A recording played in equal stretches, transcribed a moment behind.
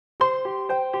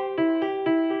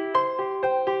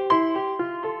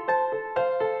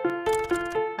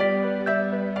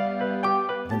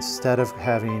instead of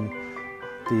having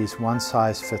these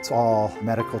one-size-fits-all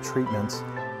medical treatments,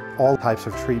 all types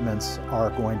of treatments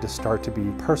are going to start to be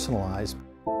personalized.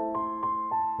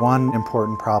 One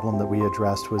important problem that we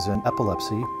addressed was in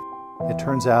epilepsy. It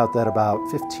turns out that about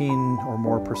 15 or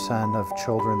more % of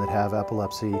children that have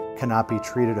epilepsy cannot be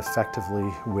treated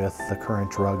effectively with the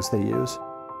current drugs they use.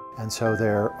 And so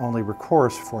their only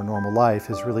recourse for normal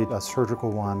life is really a surgical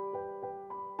one.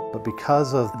 But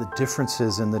because of the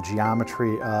differences in the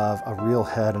geometry of a real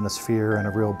head in a sphere and a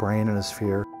real brain in a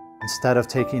sphere, instead of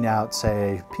taking out,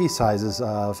 say, pea sizes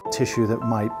of tissue that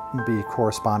might be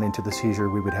corresponding to the seizure,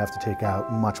 we would have to take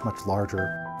out much, much larger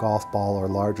golf ball or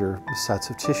larger sets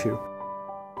of tissue.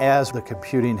 As the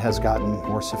computing has gotten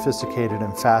more sophisticated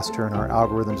and faster and our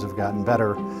algorithms have gotten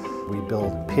better, we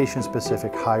build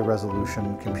patient-specific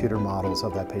high-resolution computer models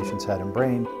of that patient's head and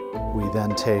brain. We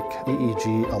then take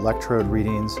EEG electrode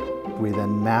readings. We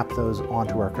then map those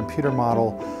onto our computer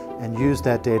model and use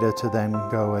that data to then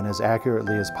go and as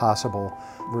accurately as possible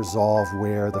resolve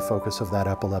where the focus of that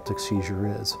epileptic seizure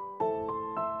is.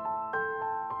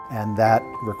 And that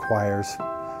requires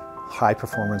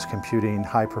high-performance computing,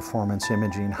 high-performance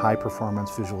imaging,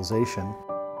 high-performance visualization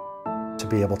to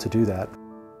be able to do that.